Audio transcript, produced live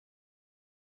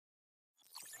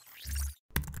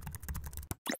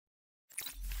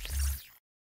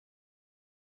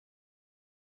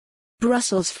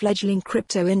Brussels' fledgling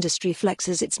crypto industry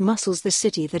flexes its muscles. The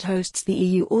city that hosts the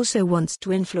EU also wants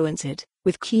to influence it,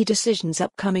 with key decisions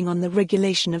upcoming on the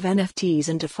regulation of NFTs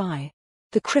and DeFi.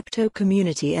 The crypto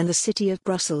community and the city of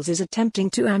Brussels is attempting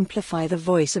to amplify the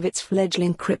voice of its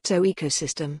fledgling crypto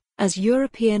ecosystem, as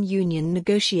European Union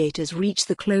negotiators reach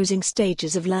the closing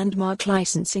stages of landmark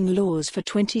licensing laws for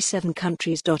 27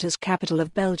 countries. As capital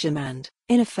of Belgium and,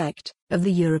 in effect, of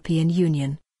the European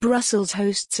Union, Brussels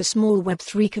hosts a small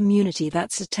Web3 community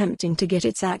that's attempting to get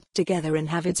its act together and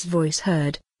have its voice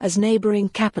heard, as neighboring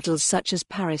capitals such as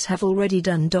Paris have already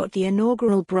done. The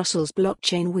inaugural Brussels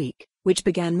Blockchain Week, which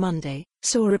began Monday,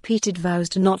 saw repeated vows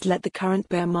to not let the current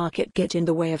bear market get in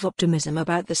the way of optimism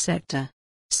about the sector.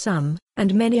 Some,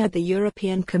 and many at the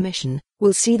European Commission,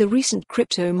 will see the recent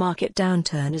crypto market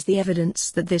downturn as the evidence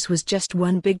that this was just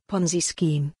one big Ponzi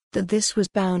scheme, that this was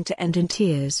bound to end in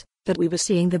tears, that we were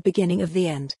seeing the beginning of the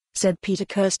end, said Peter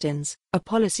Kerstens, a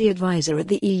policy advisor at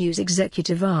the EU's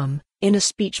executive arm, in a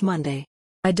speech Monday.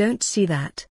 I don't see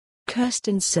that.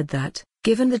 Kerstens said that,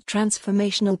 given the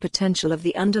transformational potential of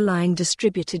the underlying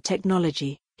distributed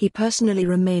technology, he personally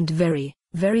remained very,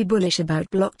 very bullish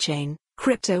about blockchain,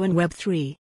 crypto and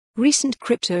Web3. Recent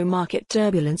crypto market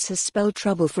turbulence has spelled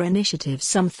trouble for initiatives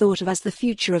some thought of as the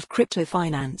future of crypto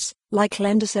finance, like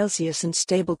Lender Celsius and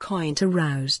stablecoin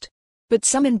aroused. But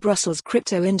some in Brussels'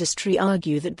 crypto industry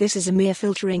argue that this is a mere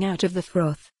filtering out of the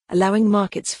froth, allowing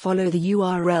markets. Follow the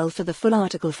URL for the full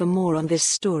article. For more on this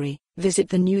story, visit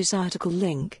the news article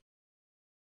link.